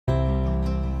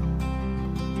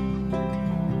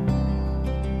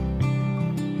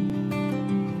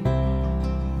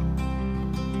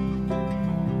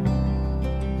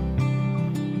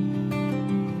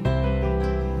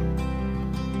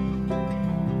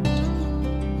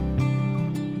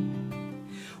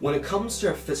When it comes to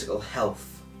our physical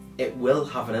health, it will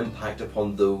have an impact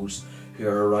upon those who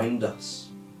are around us.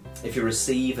 If you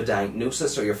receive a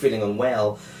diagnosis or you're feeling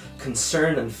unwell,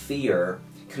 concern and fear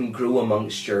can grow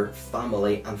amongst your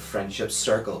family and friendship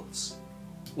circles.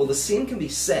 Well, the same can be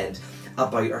said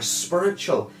about our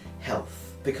spiritual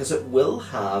health, because it will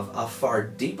have a far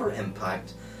deeper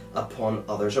impact upon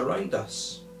others around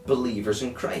us, believers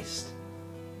in Christ.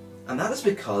 And that is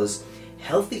because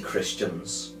healthy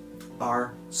Christians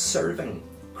are serving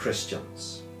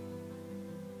Christians.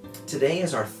 Today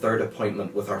is our third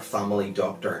appointment with our family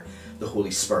doctor, the Holy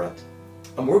Spirit.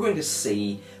 And we're going to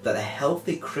see that a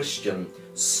healthy Christian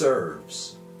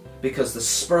serves because the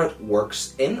Spirit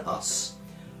works in us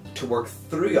to work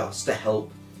through us to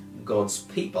help God's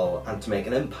people and to make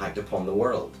an impact upon the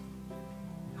world.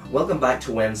 Welcome back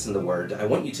to Wednesday in the Word. I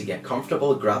want you to get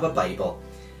comfortable, grab a Bible,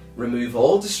 remove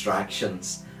all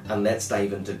distractions, and let's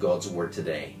dive into God's Word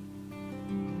today.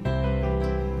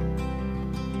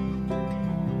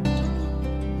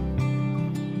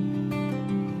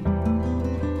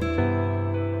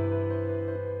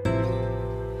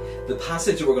 The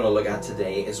passage that we're going to look at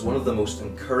today is one of the most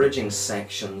encouraging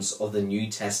sections of the New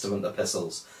Testament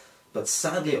epistles, but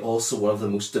sadly also one of the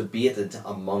most debated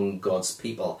among God's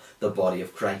people, the body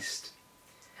of Christ.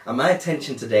 And my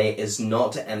attention today is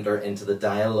not to enter into the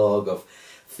dialogue of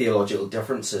theological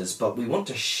differences, but we want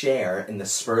to share in the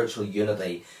spiritual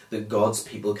unity that God's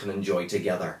people can enjoy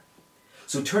together.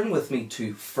 So turn with me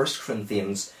to 1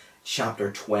 Corinthians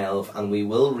chapter 12, and we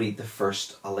will read the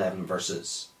first 11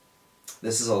 verses.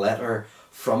 This is a letter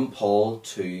from Paul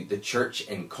to the church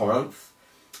in Corinth,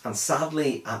 and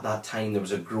sadly at that time there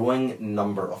was a growing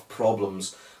number of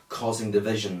problems causing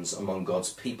divisions among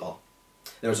God's people.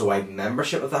 There was a wide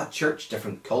membership of that church,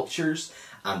 different cultures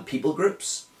and people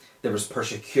groups. There was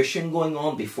persecution going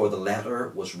on before the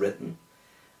letter was written,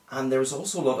 and there was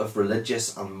also a lot of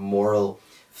religious and moral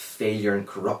failure and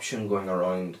corruption going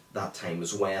around that time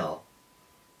as well.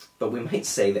 But we might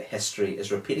say that history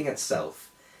is repeating itself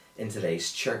in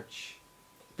today's church,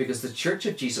 because the Church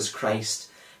of Jesus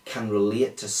Christ can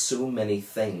relate to so many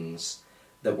things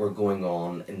that were going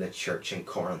on in the church in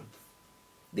Corinth.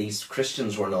 These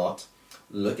Christians were not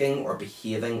looking or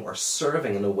behaving or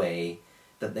serving in a way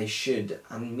that they should,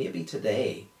 and maybe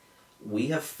today we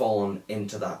have fallen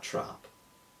into that trap.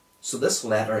 So this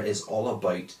letter is all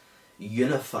about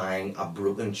unifying a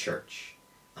broken church,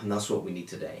 and that's what we need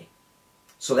today.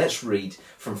 So let's read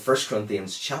from 1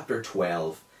 Corinthians chapter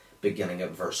 12, beginning at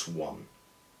verse 1.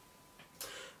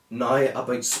 Now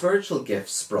about spiritual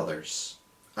gifts, brothers,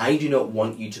 I do not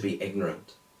want you to be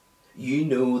ignorant. You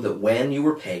know that when you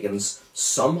were pagans,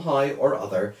 somehow or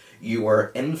other you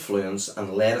were influenced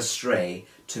and led astray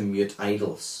to mute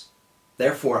idols.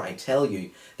 Therefore I tell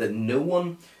you that no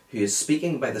one who is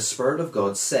speaking by the Spirit of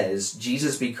God says,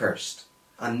 Jesus be cursed,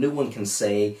 and no one can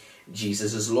say,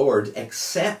 Jesus is Lord,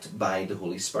 except by the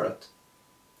Holy Spirit.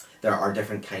 There are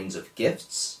different kinds of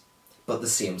gifts, but the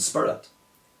same Spirit.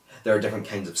 There are different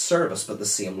kinds of service, but the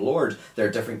same Lord. There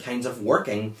are different kinds of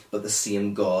working, but the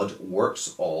same God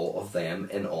works all of them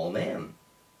in all men.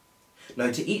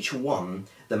 Now to each one,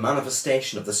 the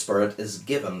manifestation of the Spirit is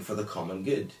given for the common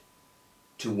good.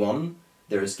 To one,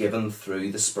 there is given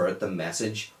through the Spirit the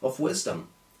message of wisdom.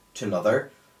 To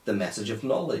another, the message of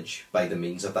knowledge by the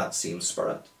means of that same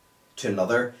Spirit. To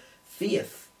another,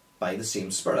 faith by the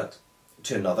same Spirit.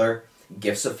 To another,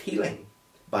 gifts of healing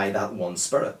by that one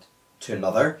Spirit. To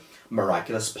another,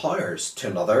 miraculous powers. To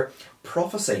another,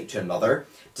 prophecy. To another,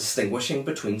 distinguishing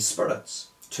between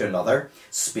spirits. To another,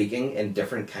 speaking in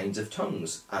different kinds of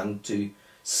tongues. And to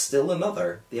still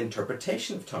another, the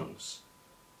interpretation of tongues.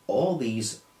 All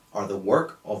these are the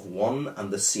work of one and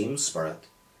the same Spirit,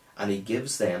 and He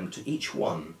gives them to each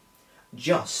one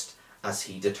just as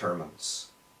He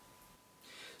determines.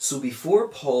 So before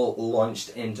Paul launched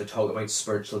in to talk about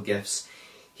spiritual gifts,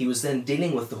 he was then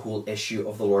dealing with the whole issue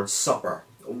of the Lord's Supper.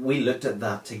 We looked at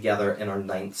that together in our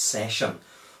 9th session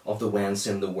of the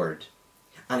Wednesday in the Word.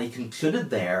 And he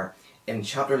concluded there in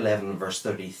chapter 11 verse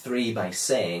 33 by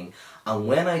saying, and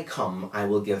when I come I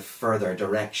will give further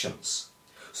directions.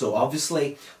 So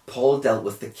obviously Paul dealt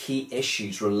with the key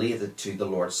issues related to the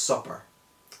Lord's Supper.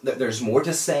 There's more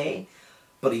to say,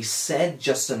 but he said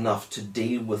just enough to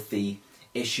deal with the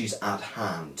issues at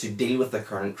hand, to deal with the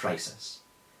current crisis.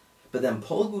 But then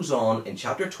Paul goes on in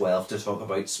chapter 12 to talk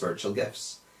about spiritual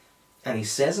gifts. And he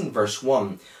says in verse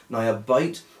 1, now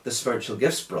about the spiritual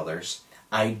gifts, brothers,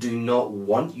 I do not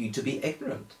want you to be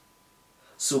ignorant.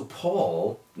 So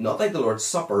Paul, not like the Lord's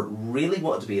Supper, really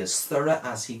wanted to be as thorough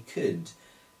as he could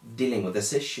dealing with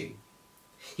this issue.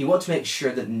 He wanted to make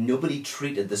sure that nobody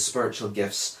treated the spiritual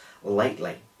gifts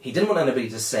lightly. He didn't want anybody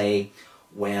to say,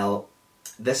 well,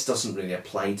 this doesn't really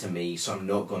apply to me, so I'm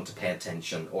not going to pay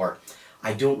attention, or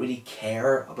I don't really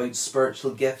care about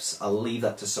spiritual gifts, I'll leave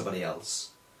that to somebody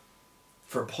else.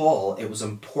 For Paul, it was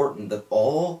important that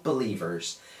all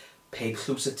believers pay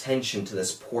close attention to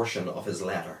this portion of his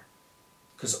letter,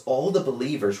 because all the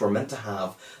believers were meant to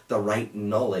have the right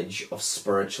knowledge of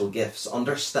spiritual gifts,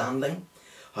 understanding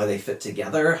how they fit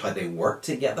together, how they work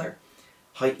together,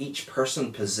 how each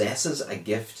person possesses a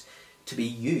gift to be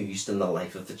used in the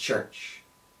life of the church.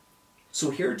 So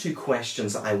here are two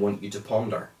questions that I want you to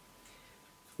ponder.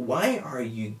 Why are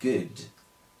you good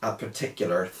at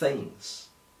particular things?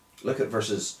 Look at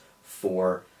verses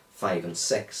 4, 5 and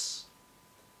 6.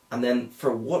 And then,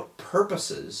 for what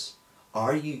purposes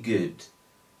are you good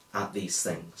at these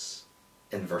things?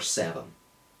 In verse 7.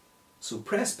 So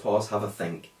press pause, have a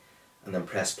think, and then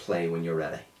press play when you're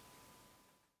ready.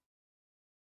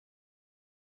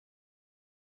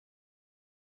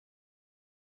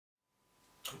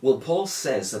 Well, Paul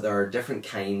says that there are different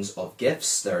kinds of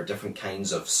gifts, there are different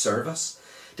kinds of service,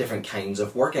 different kinds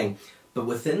of working, but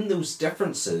within those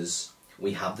differences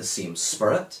we have the same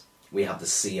Spirit, we have the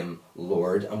same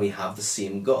Lord, and we have the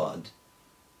same God.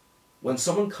 When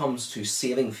someone comes to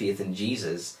saving faith in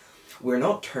Jesus, we're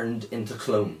not turned into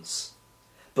clones,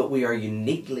 but we are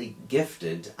uniquely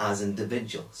gifted as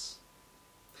individuals.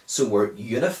 So we're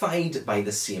unified by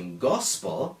the same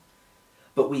gospel,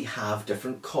 but we have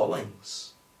different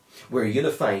callings. We're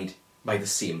unified by the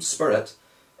same Spirit,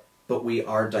 but we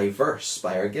are diverse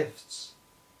by our gifts.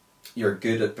 You're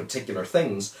good at particular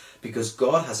things because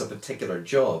God has a particular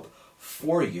job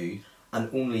for you, and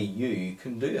only you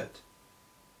can do it.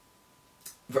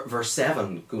 Verse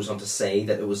 7 goes on to say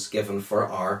that it was given for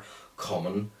our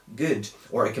common good,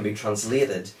 or it can be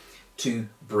translated to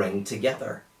bring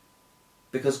together.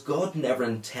 Because God never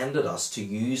intended us to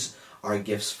use our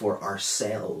gifts for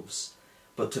ourselves,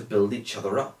 but to build each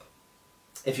other up.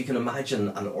 If you can imagine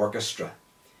an orchestra,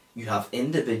 you have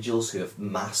individuals who have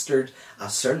mastered a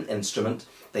certain instrument,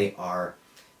 they are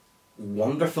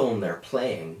wonderful in their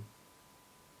playing,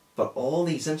 but all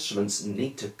these instruments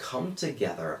need to come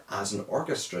together as an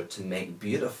orchestra to make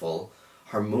beautiful,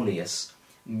 harmonious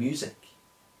music.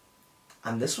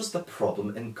 And this was the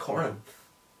problem in Corinth.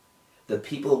 The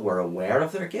people were aware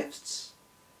of their gifts,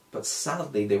 but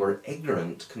sadly they were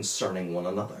ignorant concerning one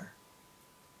another.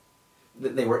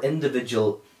 They were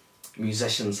individual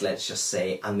musicians, let's just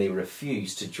say, and they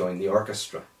refused to join the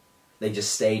orchestra. They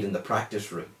just stayed in the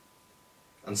practice room.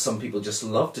 And some people just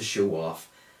love to show off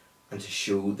and to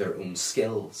show their own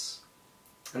skills.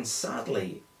 And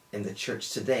sadly, in the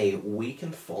church today, we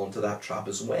can fall into that trap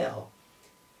as well.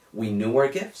 We know our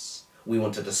gifts, we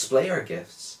want to display our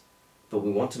gifts, but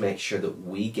we want to make sure that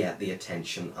we get the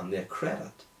attention and the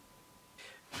credit.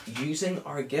 Using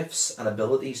our gifts and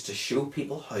abilities to show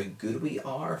people how good we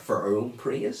are for our own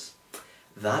praise,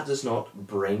 that does not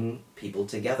bring people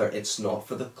together. It's not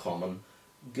for the common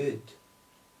good.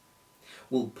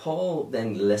 Well, Paul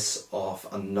then lists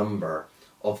off a number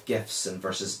of gifts in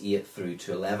verses 8 through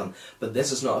to 11, but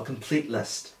this is not a complete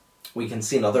list. We can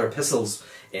see in other epistles,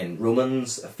 in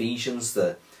Romans, Ephesians,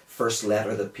 the first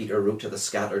letter that Peter wrote to the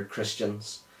scattered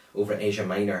Christians over Asia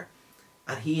Minor,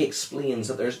 and he explains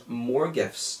that there's more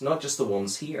gifts, not just the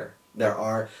ones here. There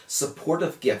are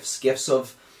supportive gifts, gifts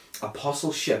of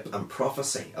apostleship and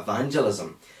prophecy,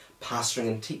 evangelism, pastoring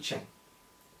and teaching.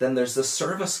 Then there's the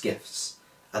service gifts,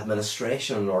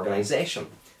 administration and organisation,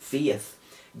 faith,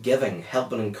 giving,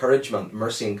 help and encouragement,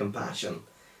 mercy and compassion.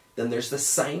 Then there's the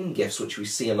sign gifts, which we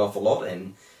see an awful lot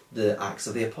in the Acts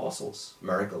of the Apostles,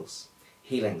 miracles,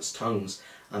 healings, tongues,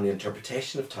 and the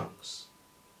interpretation of tongues.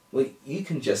 Well, you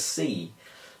can just see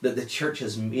that the church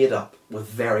is made up with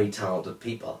very talented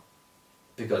people,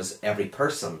 because every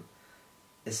person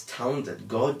is talented.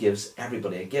 God gives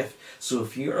everybody a gift. So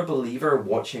if you're a believer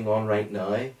watching on right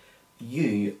now,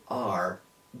 you are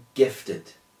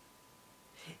gifted.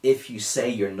 If you say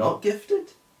you're not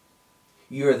gifted,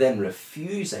 you're then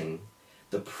refusing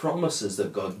the promises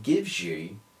that God gives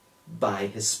you by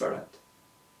His Spirit.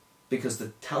 Because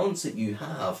the talents that you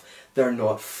have, they're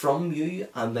not from you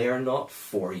and they are not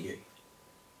for you.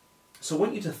 So I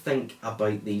want you to think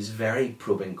about these very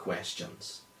probing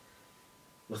questions.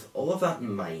 With all of that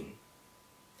in mind,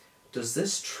 does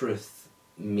this truth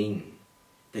mean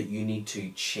that you need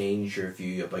to change your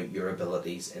view about your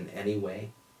abilities in any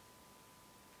way?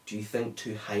 Do you think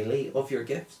too highly of your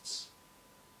gifts?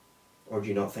 Or do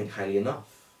you not think highly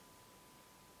enough?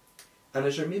 And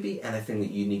is there maybe anything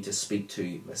that you need to speak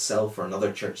to myself or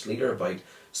another church leader about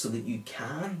so that you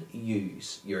can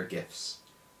use your gifts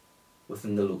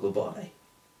within the local body?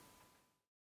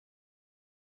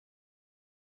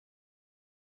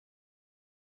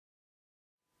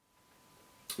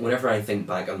 Whenever I think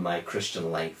back on my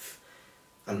Christian life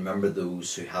and remember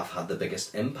those who have had the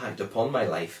biggest impact upon my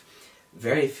life,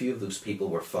 very few of those people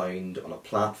were found on a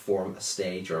platform, a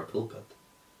stage, or a pulpit.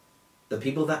 The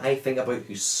people that I think about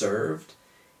who served,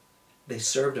 they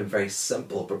served in very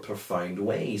simple but profound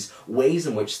ways. Ways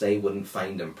in which they wouldn't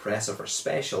find impressive or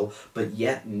special, but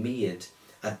yet made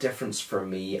a difference for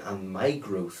me and my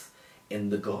growth in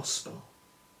the gospel.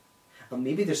 And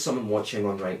maybe there's someone watching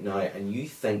on right now and you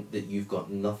think that you've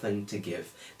got nothing to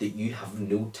give, that you have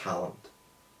no talent.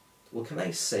 Well, can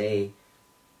I say,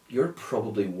 you're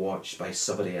probably watched by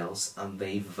somebody else and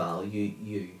they value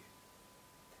you.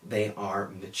 They are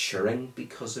maturing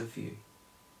because of you.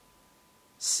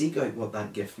 Seek out what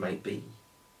that gift might be.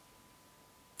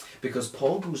 Because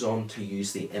Paul goes on to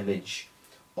use the image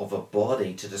of a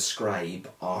body to describe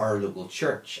our local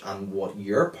church and what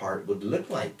your part would look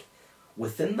like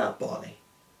within that body.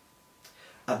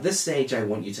 At this stage, I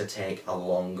want you to take a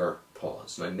longer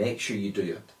pause. Now make sure you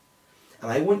do it.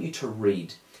 And I want you to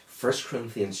read 1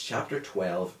 Corinthians chapter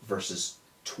 12, verses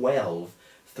 12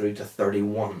 through to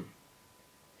 31.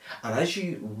 And as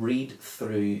you read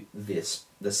through this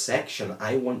section,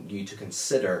 I want you to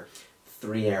consider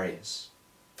 3 areas.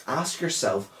 Ask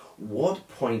yourself, what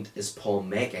point is Paul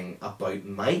making about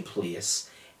my place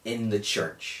in the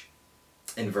church?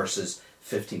 In verses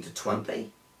 15 to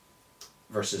 20,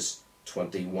 verses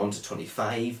 21 to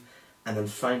 25, and then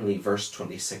finally verse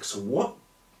 26. What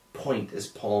point is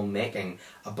Paul making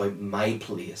about my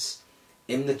place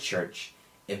in the church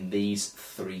in these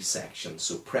 3 sections?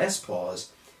 So press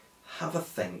pause, have a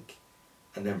think,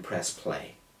 and then press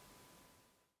play.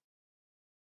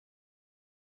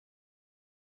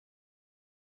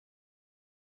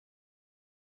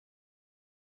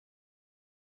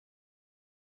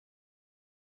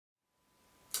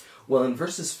 Well, in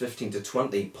verses 15 to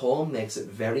 20, Paul makes it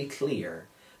very clear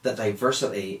that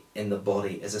diversity in the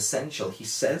body is essential. He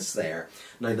says there,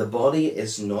 now the body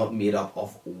is not made up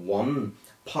of one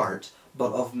part,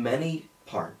 but of many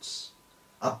parts.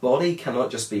 A body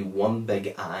cannot just be one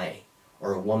big eye,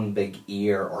 or one big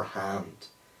ear or hand.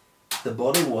 The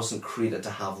body wasn't created to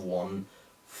have one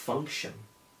function.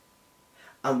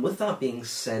 And with that being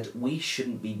said, we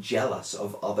shouldn't be jealous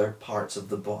of other parts of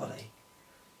the body.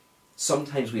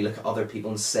 Sometimes we look at other people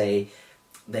and say,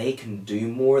 they can do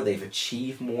more, they've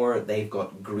achieved more, they've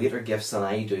got greater gifts than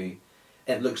I do.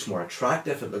 It looks more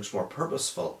attractive, it looks more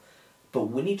purposeful. But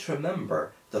we need to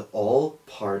remember that all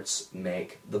parts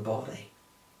make the body.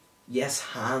 Yes,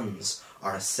 hands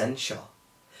are essential.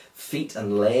 Feet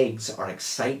and legs are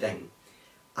exciting.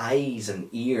 Eyes and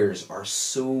ears are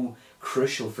so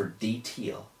crucial for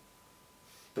detail.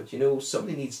 But you know,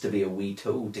 somebody needs to be a wee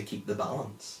toe to keep the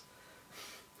balance.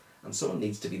 And someone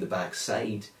needs to be the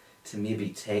backside to maybe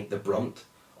take the brunt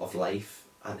of life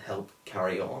and help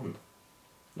carry on.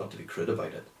 Not to be crude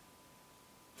about it.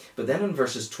 But then in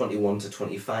verses 21 to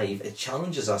 25, it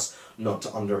challenges us not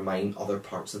to undermine other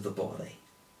parts of the body.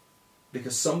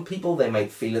 Because some people, they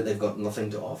might feel that they've got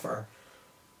nothing to offer.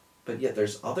 But yet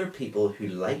there's other people who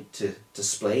like to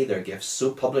display their gifts so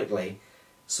publicly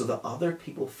so that other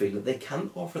people feel that they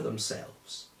can't offer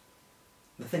themselves.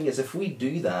 The thing is, if we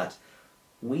do that,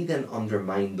 we then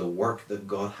undermine the work that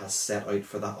God has set out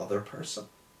for that other person.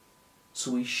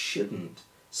 So we shouldn't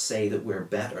say that we're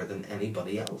better than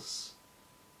anybody else.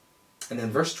 And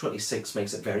then verse 26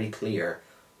 makes it very clear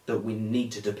that we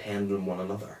need to depend on one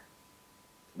another.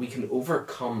 We can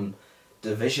overcome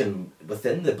division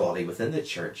within the body, within the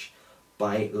church,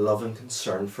 by love and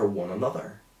concern for one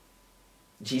another.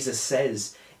 Jesus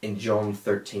says in John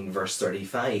 13 verse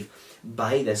 35,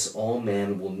 by this all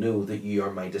men will know that you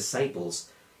are my disciples,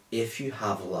 if you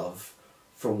have love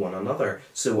for one another.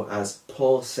 So as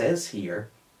Paul says here,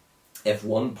 if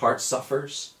one part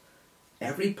suffers,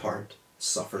 every part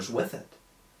suffers with it.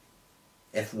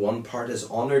 If one part is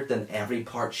honoured, then every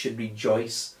part should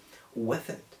rejoice with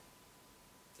it.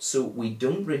 So we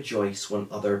don't rejoice when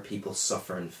other people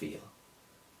suffer and fail.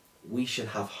 We should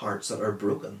have hearts that are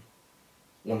broken,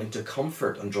 wanting to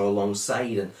comfort and draw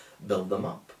alongside and build them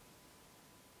up.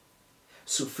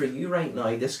 So for you right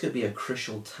now, this could be a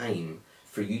crucial time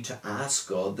for you to ask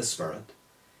God the Spirit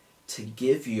to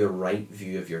give you a right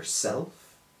view of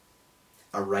yourself,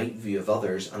 a right view of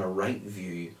others, and a right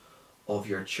view of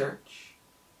your church.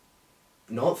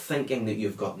 Not thinking that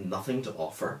you've got nothing to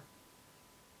offer,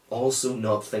 also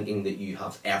not thinking that you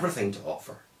have everything to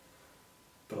offer,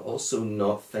 but also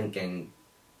not thinking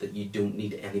that you don't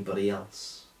need anybody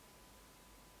else.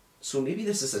 So maybe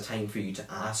this is a time for you to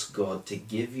ask God to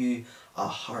give you a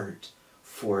heart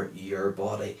for your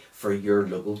body, for your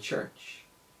local church.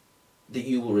 that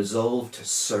you will resolve to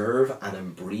serve and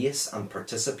embrace and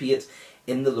participate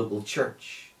in the local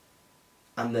church,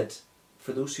 and that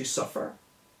for those who suffer,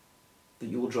 that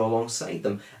you will draw alongside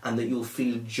them, and that you'll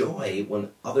feel joy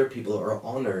when other people are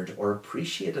honoured or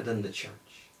appreciated in the church.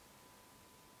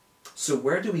 So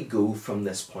where do we go from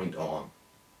this point on?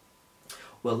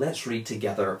 Well, let's read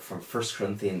together from 1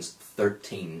 Corinthians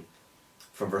 13,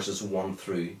 from verses 1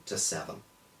 through to 7.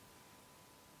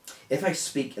 If I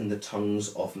speak in the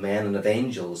tongues of men and of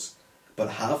angels, but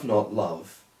have not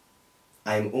love,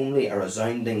 I am only a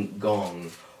resounding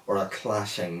gong or a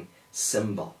clashing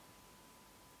cymbal.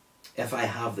 If I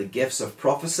have the gifts of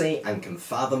prophecy and can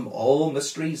fathom all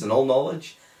mysteries and all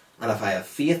knowledge, and if I have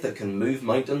faith that can move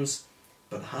mountains,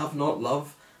 but have not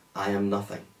love, I am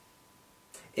nothing.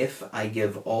 If I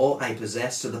give all I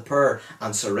possess to the poor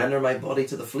and surrender my body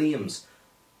to the flames,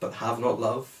 but have not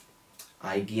love,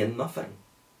 I gain nothing.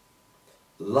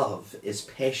 Love is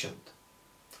patient.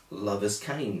 Love is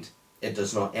kind. It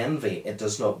does not envy. It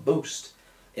does not boast.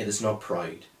 It is not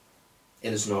proud.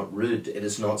 It is not rude. It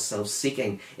is not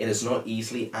self-seeking. It is not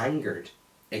easily angered.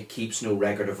 It keeps no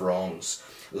record of wrongs.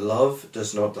 Love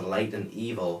does not delight in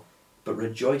evil, but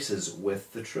rejoices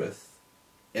with the truth.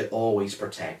 It always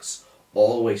protects,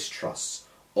 always trusts,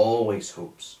 always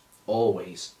hopes,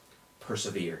 always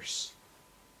perseveres.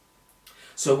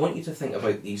 So I want you to think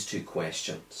about these two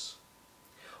questions.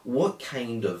 What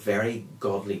kind of very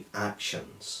godly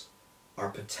actions are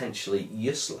potentially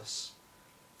useless?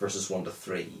 Verses 1 to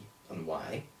 3, and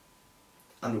why?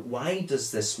 And why does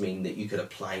this mean that you could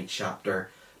apply chapter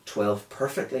 12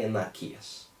 perfectly in that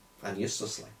case, and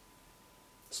uselessly?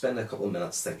 Spend a couple of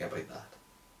minutes thinking about that.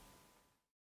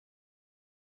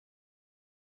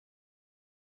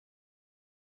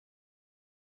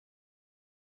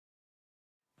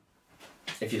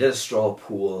 If you did a straw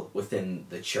poll within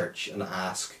the church and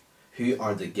ask who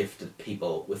are the gifted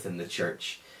people within the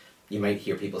church, you might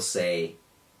hear people say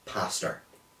pastor,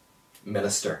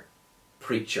 minister,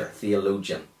 preacher,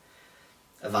 theologian,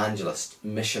 evangelist,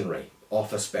 missionary,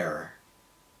 office bearer.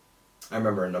 I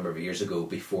remember a number of years ago,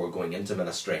 before going into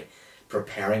ministry,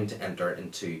 preparing to enter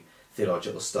into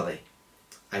theological study,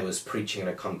 I was preaching in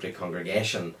a country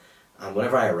congregation, and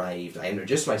whenever I arrived, I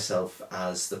introduced myself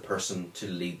as the person to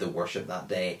lead the worship that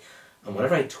day. And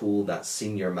whenever I told that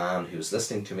senior man who was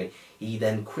listening to me, he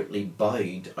then quickly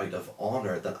bowed out of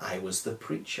honour that I was the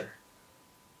preacher.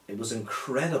 It was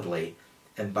incredibly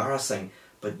embarrassing,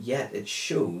 but yet it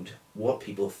showed what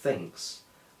people think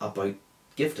about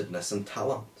giftedness and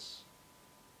talents.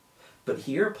 But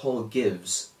here Paul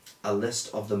gives a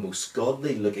list of the most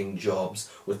godly looking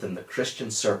jobs within the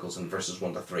Christian circles in verses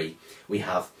 1 to 3. We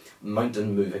have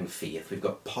mountain moving faith, we've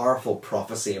got powerful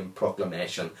prophecy and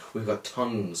proclamation, we've got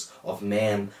tongues of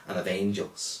men and of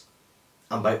angels.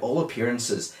 And by all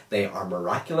appearances they are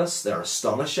miraculous, they're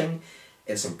astonishing,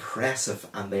 it's impressive,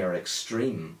 and they are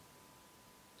extreme.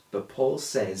 But Paul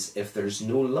says if there's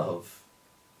no love,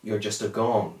 you're just a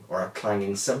gong or a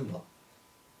clanging cymbal.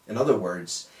 In other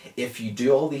words, if you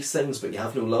do all these things but you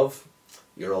have no love,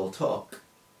 you're all talk.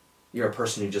 You're a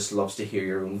person who just loves to hear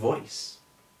your own voice.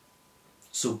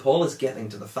 So Paul is getting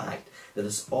to the fact that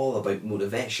it's all about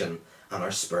motivation and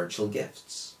our spiritual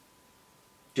gifts.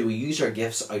 Do we use our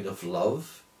gifts out of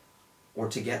love or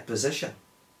to get position?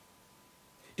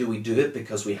 Do we do it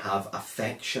because we have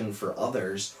affection for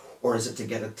others, or is it to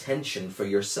get attention for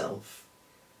yourself?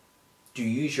 Do you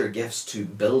use your gifts to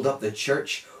build up the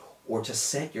church, or to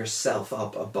set yourself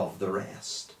up above the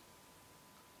rest?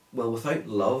 Well, without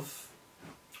love,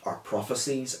 our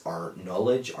prophecies, our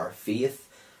knowledge, our faith,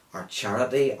 our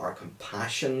charity, our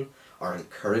compassion, our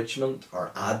encouragement, our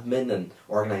admin and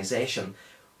organisation,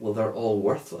 well, they're all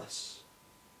worthless,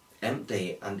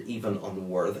 empty, and even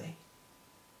unworthy.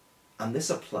 And this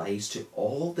applies to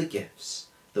all the gifts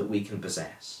that we can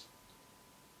possess.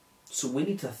 So we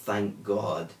need to thank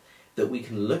God that we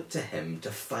can look to Him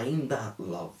to find that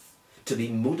love, to be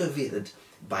motivated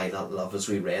by that love, as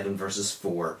we read in verses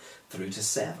 4 through to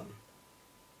 7.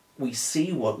 We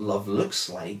see what love looks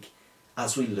like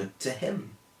as we look to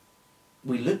Him.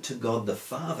 We look to God the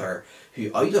Father,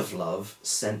 who out of love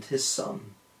sent His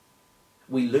Son.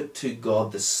 We look to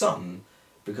God the Son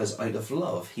because out of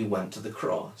love He went to the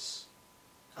cross.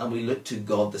 And we look to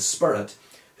God the Spirit,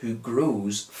 who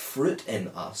grows fruit in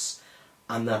us.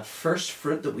 And that first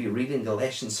fruit that we read in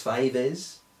Galatians 5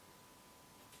 is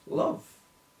love.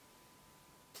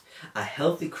 A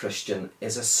healthy Christian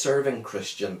is a serving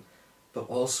Christian, but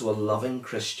also a loving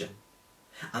Christian.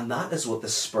 And that is what the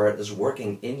Spirit is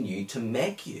working in you to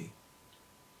make you.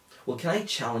 Well, can I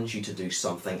challenge you to do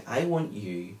something? I want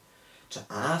you to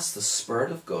ask the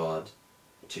Spirit of God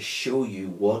to show you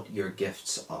what your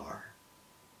gifts are.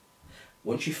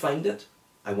 Once you find it,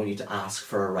 I want you to ask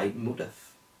for a right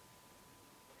motive.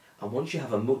 And once you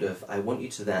have a motive, I want you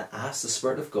to then ask the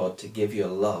Spirit of God to give you a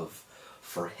love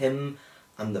for Him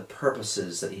and the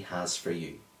purposes that He has for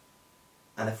you.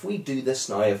 And if we do this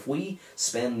now, if we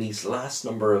spend these last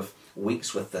number of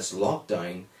weeks with this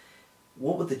lockdown,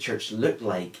 what would the church look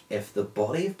like if the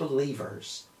body of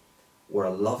believers were a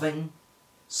loving,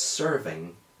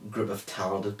 serving group of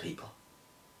talented people?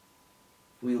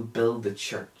 We'll build the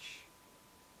church.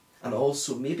 And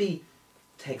also maybe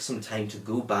take some time to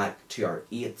go back to our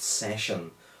 8th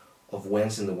session of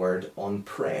Wednesday in the Word on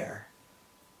prayer.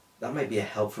 That might be a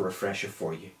helpful refresher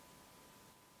for you.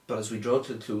 But as we draw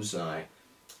to the close now,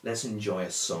 let's enjoy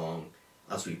a song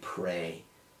as we pray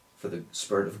for the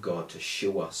Spirit of God to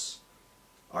show us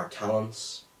our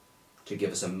talents, to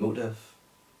give us a motive,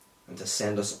 and to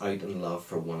send us out in love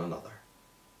for one another.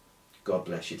 God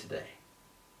bless you today.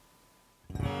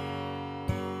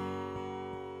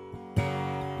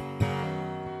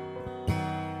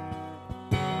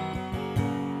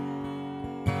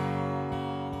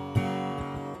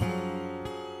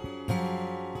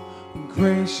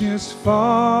 Gracious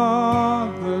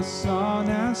Father, Son,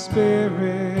 and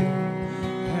Spirit,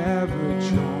 ever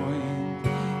joined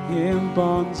in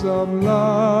bonds of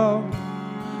love,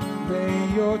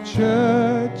 may your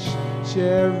church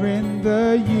share in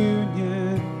the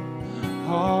union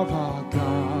of our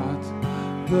God,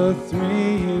 the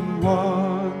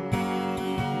three-in-one.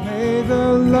 May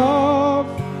the love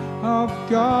of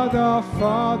God our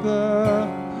Father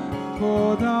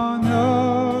poured on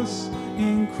us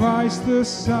in Christ the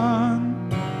Son,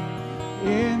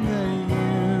 in the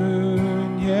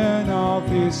union of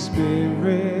His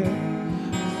Spirit,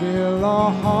 fill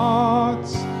our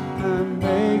hearts and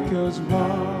make us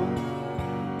one.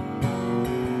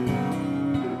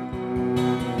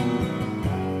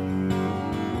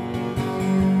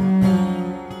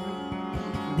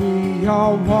 We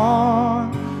are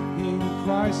one in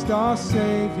Christ our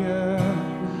Savior,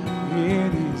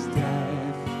 in His death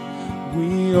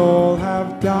we all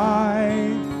have died,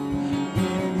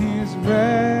 in His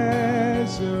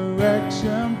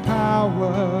resurrection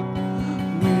power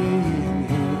we in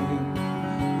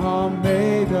Him are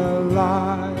made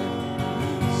alive.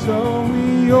 So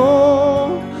we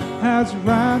all, as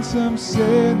ransomed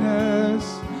sinners,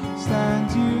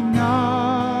 stand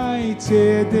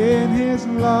united in His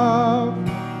love,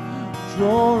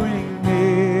 drawing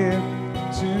near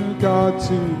to God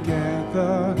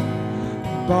together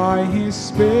by His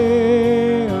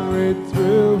Spirit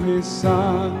through His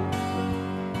Son.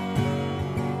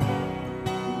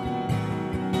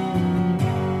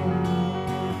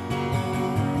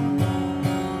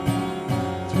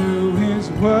 Through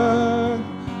His Word,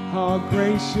 our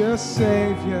gracious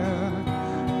Savior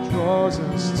draws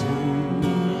us to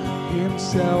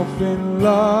Himself in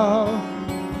love,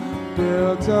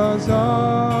 builds us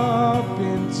up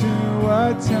into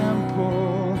a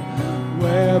temple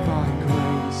whereby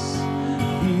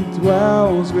He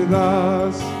dwells with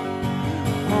us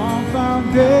on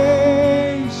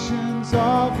foundations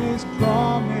of His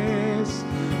promise,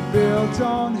 built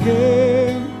on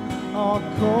Him, our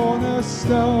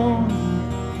cornerstone.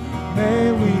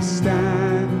 May we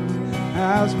stand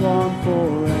as one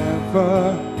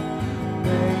forever.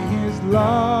 May His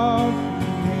love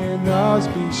in us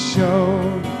be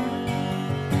shown.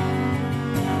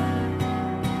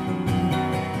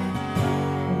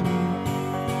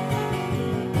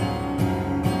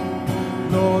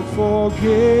 Lord,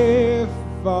 forgive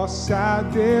our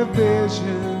sad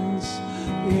divisions.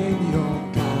 In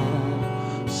your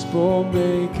gospel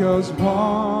make us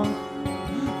one,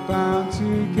 bound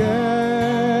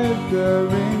together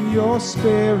in your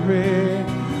Spirit,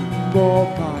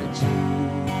 bought by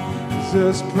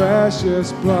Jesus'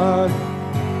 precious blood,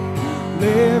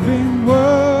 living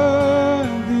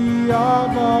worthy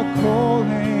of our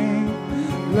calling.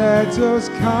 Let us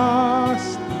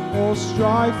cast all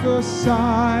strife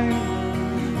aside,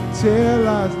 till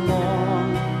as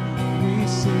long we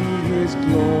see His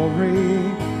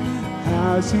glory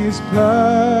as His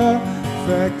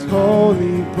perfect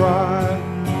holy bride.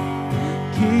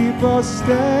 Keep us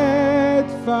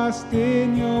steadfast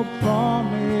in your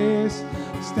promise,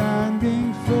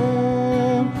 standing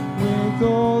firm with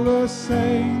all the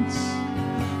saints,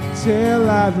 till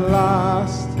at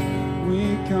last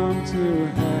we come to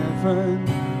heaven,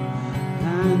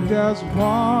 and as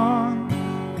one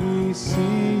we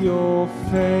see your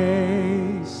face.